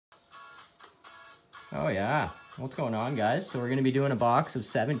Oh yeah, what's going on, guys? So we're going to be doing a box of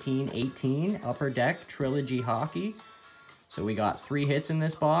 17-18 Upper Deck Trilogy Hockey. So we got 3 hits in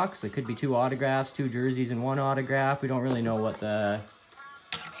this box. It could be 2 autographs, 2 jerseys, and 1 autograph. We don't really know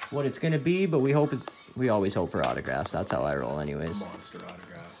what it's going to be, but we always hope for autographs. That's how I roll anyways. Monster autograph.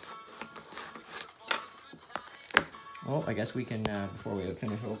 Well, I guess we can, before we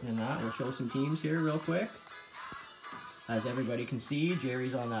finish opening that, we'll show some teams here real quick. As everybody can see,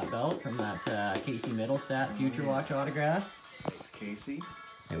 Jerry's on that belt from that Casey Middlestat Future Watch autograph. Thanks, Casey.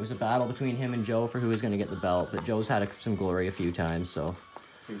 It was a battle between him and Joe for who was going to get the belt, but Joe's had some glory a few times, so.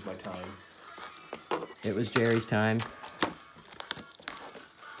 Here's my time. It was Jerry's time.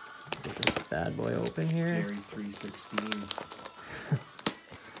 Get this bad boy open here. Jerry 316.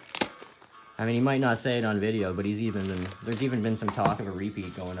 I mean, he might not say it on video, but there's even been some talk of a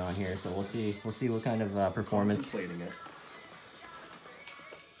repeat going on here, so we'll see what kind of performance. Contemplating it.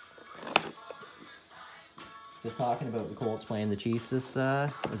 Just talking about the Colts playing the Chiefs this,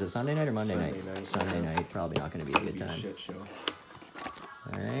 was it Sunday night or Monday night? Sunday night. Probably not going to be a good time. Shit show.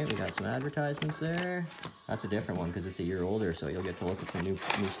 All right, we got some advertisements there. That's a different one because it's a year older, so you'll get to look at some new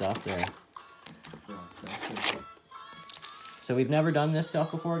stuff there. So we've never done this stuff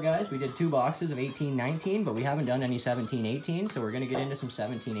before, guys. We did 2 boxes of 18-19, but we haven't done any 17-18, so we're going to get into some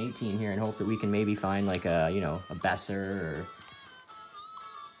 17-18 here and hope that we can maybe find like a, you know, a Besser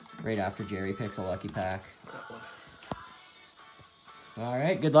or right after Jerry picks a lucky pack. All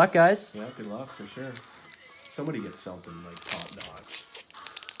right, good luck, guys. Yeah, good luck for sure. Somebody gets something like top notch.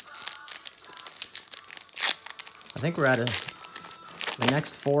 I think we're at the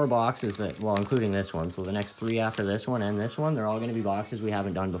next 4 boxes, well, including this one. So the next 3 after this one and this one, they're all going to be boxes we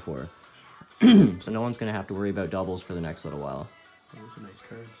haven't done before. So no one's going to have to worry about doubles for the next little while. Those are nice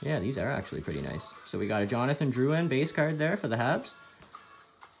cards. Yeah, these are actually pretty nice. So we got a Jonathan Drouin base card there for the Habs.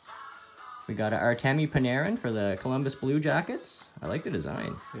 We got a Artemi Panarin for the Columbus Blue Jackets. I like the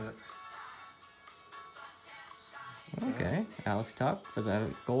design. Yeah. Okay, Alex Tuck for the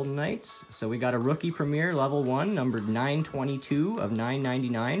Golden Knights. So we got a Rookie Premier Level 1, numbered 922 of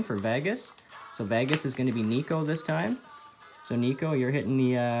 999 for Vegas. So Vegas is going to be Nico this time. So Nico, you're hitting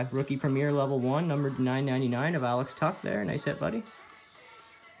the Rookie Premier Level 1, numbered 999 of Alex Tuck there. Nice hit, buddy.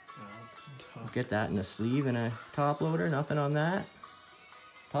 Alex Tuck. Get that in a sleeve and a top loader. Nothing on that.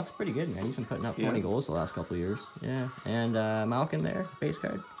 Tuck's pretty good, man. He's been putting up 20 goals the last couple of years. Yeah, and Malkin there, base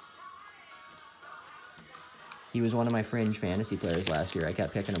card. He was one of my fringe fantasy players last year. I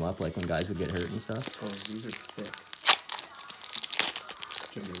kept picking him up like when guys would get hurt and stuff. Oh, these are thick.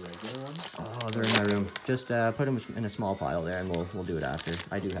 Do you have any regular ones? Oh, they're in my room. Just put them in a small pile there, and we'll do it after.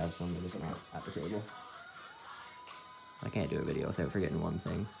 I do have some, but it's not at the table. I can't do a video without forgetting one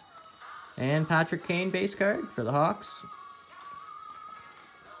thing. And Patrick Kane base card for the Hawks.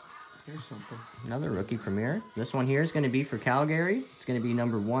 Here's something. Another Rookie Premier. This one here is going to be for Calgary. It's going to be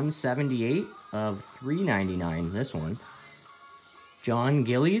number 178 of 399. This one. John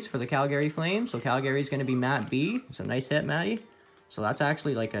Gillies for the Calgary Flames. So Calgary's going to be Matt B. So nice hit, Matty. So that's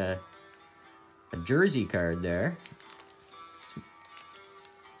actually like a jersey card there.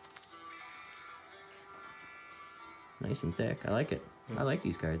 Nice and thick. I like it. I like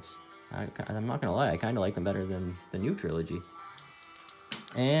these cards. I'm not going to lie. I kind of like them better than the new Trilogy.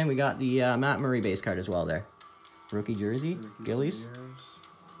 And we got the Matt Murray base card as well there. Rookie jersey, Gillies.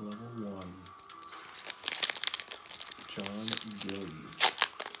 Level 1. John Gillies.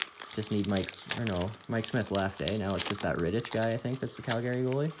 Just need Mike Smith left, eh? Now it's just that Riddich guy, I think, that's the Calgary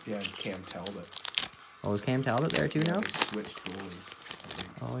goalie. Yeah, and Cam Talbot. Oh, is Cam Talbot there too now? They switched goalies.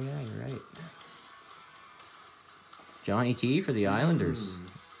 Oh, yeah, you're right. Johnny T for the Islanders.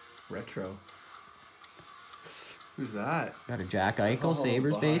 Retro. Who's that? Got a Jack Eichel,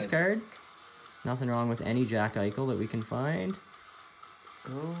 Sabres base card. Nothing wrong with any Jack Eichel that we can find.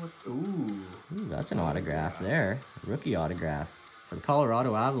 Oh, ooh. Ooh, that's an autograph there. Rookie autograph for the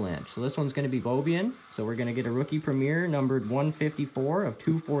Colorado Avalanche. So this one's going to be Bobian. So we're going to get a Rookie Premier numbered 154 of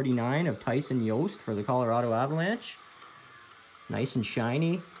 249 of Tyson Yost for the Colorado Avalanche. Nice and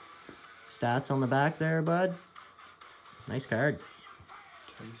shiny. Stats on the back there, bud. Nice card.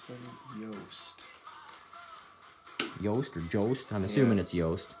 Tyson Yost. Yost or Jost. I'm assuming it's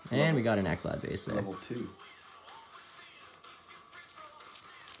Yost. And we got an Ekblad base there. Level 2.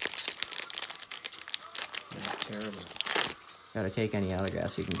 That's terrible. Gotta take any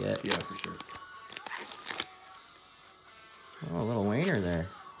autographs you can get. Yeah, for sure. Oh, a little Wayner there.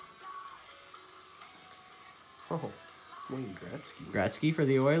 Oh, Wayne Gretzky. Gretzky for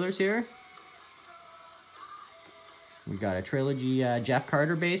the Oilers here. We got a Trilogy Jeff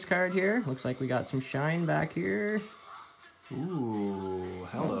Carter base card here. Looks like we got some shine back here. Ooh,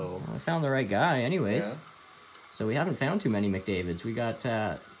 hello. Oh, found the right guy anyways. Yeah. So we haven't found too many McDavids. We got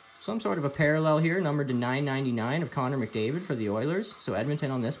some sort of a parallel here, numbered to 999 of Connor McDavid for the Oilers. So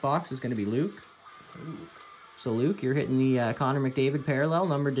Edmonton on this box is going to be Luke. So Luke, you're hitting the Connor McDavid parallel,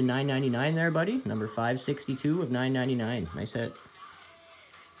 numbered to 999 there, buddy. Number 562 of 999. Nice hit.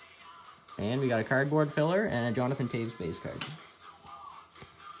 And we got a cardboard filler and a Jonathan Taves base card.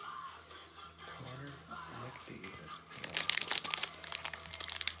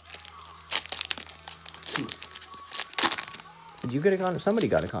 Did you get a Connor? Somebody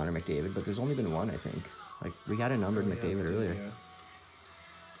got a Connor McDavid, but there's only been one, I think. Like, we had a numbered McDavid earlier.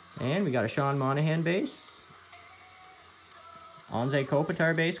 Yeah. And we got a Sean Monahan base. Anze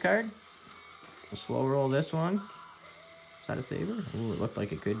Kopitar base card. We'll slow roll this one. Is that a saver? Ooh, it looked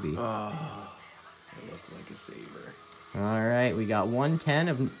like it could be. Oh, it looked like a saver. All right, we got 110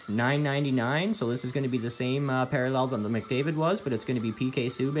 of 999. So this is going to be the same parallel that the McDavid was, but it's going to be PK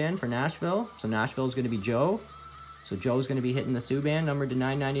Subban for Nashville. So Nashville's going to be Joe. So Joe's going to be hitting the Subban, numbered to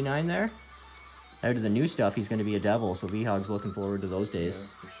 999 there. Out of the new stuff, he's going to be a Devil, so V-Hog's looking forward to those days.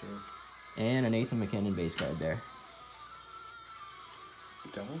 Yeah, for sure. And a Nathan McKinnon base card there.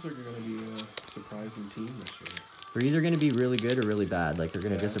 The Devils are going to be a surprising team this year. They're either going to be really good or really bad. Like, they're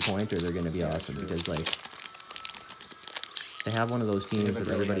going to disappoint or they're going to be awesome. True. Because, like, they have one of those teams that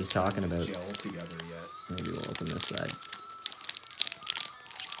everybody's talking about. Gel together yet. Maybe we'll open this side.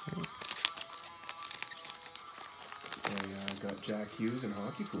 I got Jack Hughes and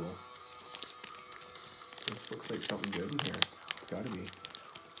Hockey Pool. This looks like something good in here. It's got to be.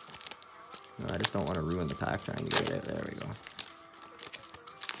 No, I just don't want to ruin the pack trying to get it out. There we go.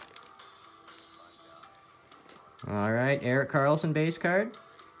 All right, Erik Karlsson base card.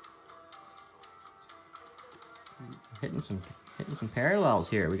 Hitting some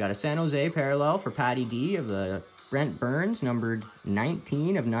parallels here. We got a San Jose parallel for Patty D of the Brent Burns, numbered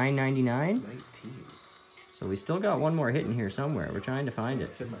 19 of 999. 19. So we still got one more hitting here somewhere. We're trying to find it.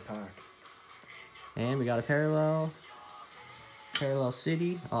 It's in my pack. And we got a parallel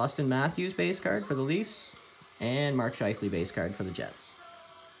City, Austin Matthews base card for the Leafs, and Mark Scheifele base card for the Jets.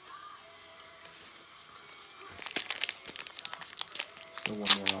 Still one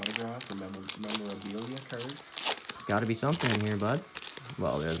more autograph or memorabilia card. Got to be something in here, bud.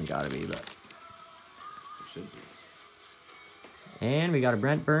 Well, there doesn't got to be, but There should be. And we got a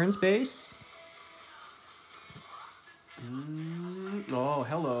Brent Burns base. Oh,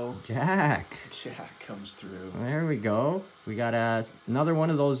 hello. Jack. Jack comes through. There we go. We got another one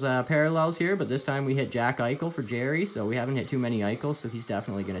of those parallels here, but this time we hit Jack Eichel for Jerry, so we haven't hit too many Eichels, so he's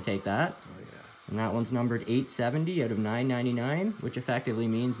definitely going to take that. Oh, yeah. And that one's numbered 870 out of 999, which effectively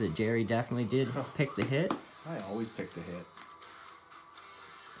means that Jerry definitely did pick the hit. I always pick the hit.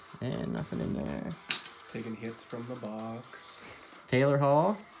 And nothing in there. Taking hits from the box. Taylor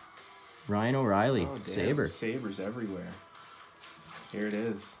Hall, Ryan O'Reilly, Oh, damn. Sabres. Sabres everywhere. Here it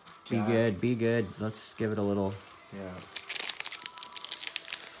is. Be Jack. good, be good. Let's give it a little. Yeah.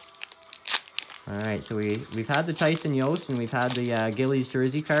 All right, so we've had the Tyson Yost and we've had the Gillies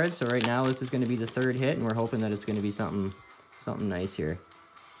jersey cards. So right now this is going to be the third hit, and we're hoping that it's going to be something nice here.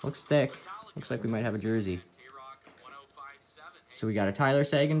 Looks thick. Looks like we might have a jersey. So we got a Tyler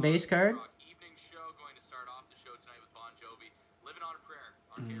Seguin base card.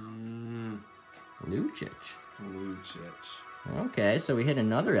 Lucic. Okay, so we hit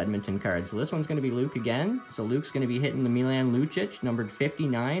another Edmonton card. So this one's going to be Luke again. So Luke's going to be hitting the Milan Lucic, numbered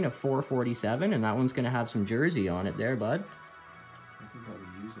 59 of 447, and that one's going to have some jersey on it there, bud. I can probably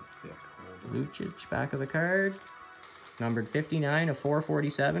use a thick holder. Lucic, back of the card. Numbered 59 of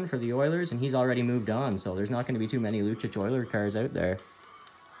 447 for the Oilers, and he's already moved on, so there's not going to be too many Lucic Oiler cards out there.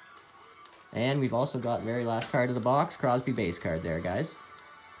 And we've also got very last card of the box, Crosby base card there, guys.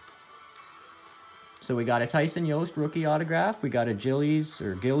 So we got a Tyson Yost rookie autograph, we got a Gillies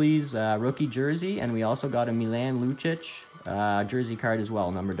rookie jersey, and we also got a Milan Lucic jersey card as well,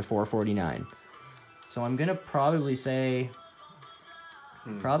 numbered to 449. So I'm gonna probably say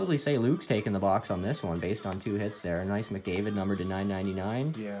Luke's taking the box on this one based on two hits there. A nice McDavid numbered to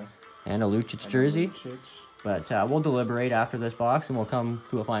 999. Yeah. And a Lucic jersey. Lucic. But we'll deliberate after this box and we'll come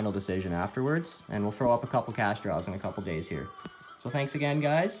to a final decision afterwards. And we'll throw up a couple cash draws in a couple days here. So thanks again,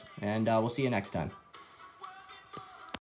 guys, and we'll see you next time.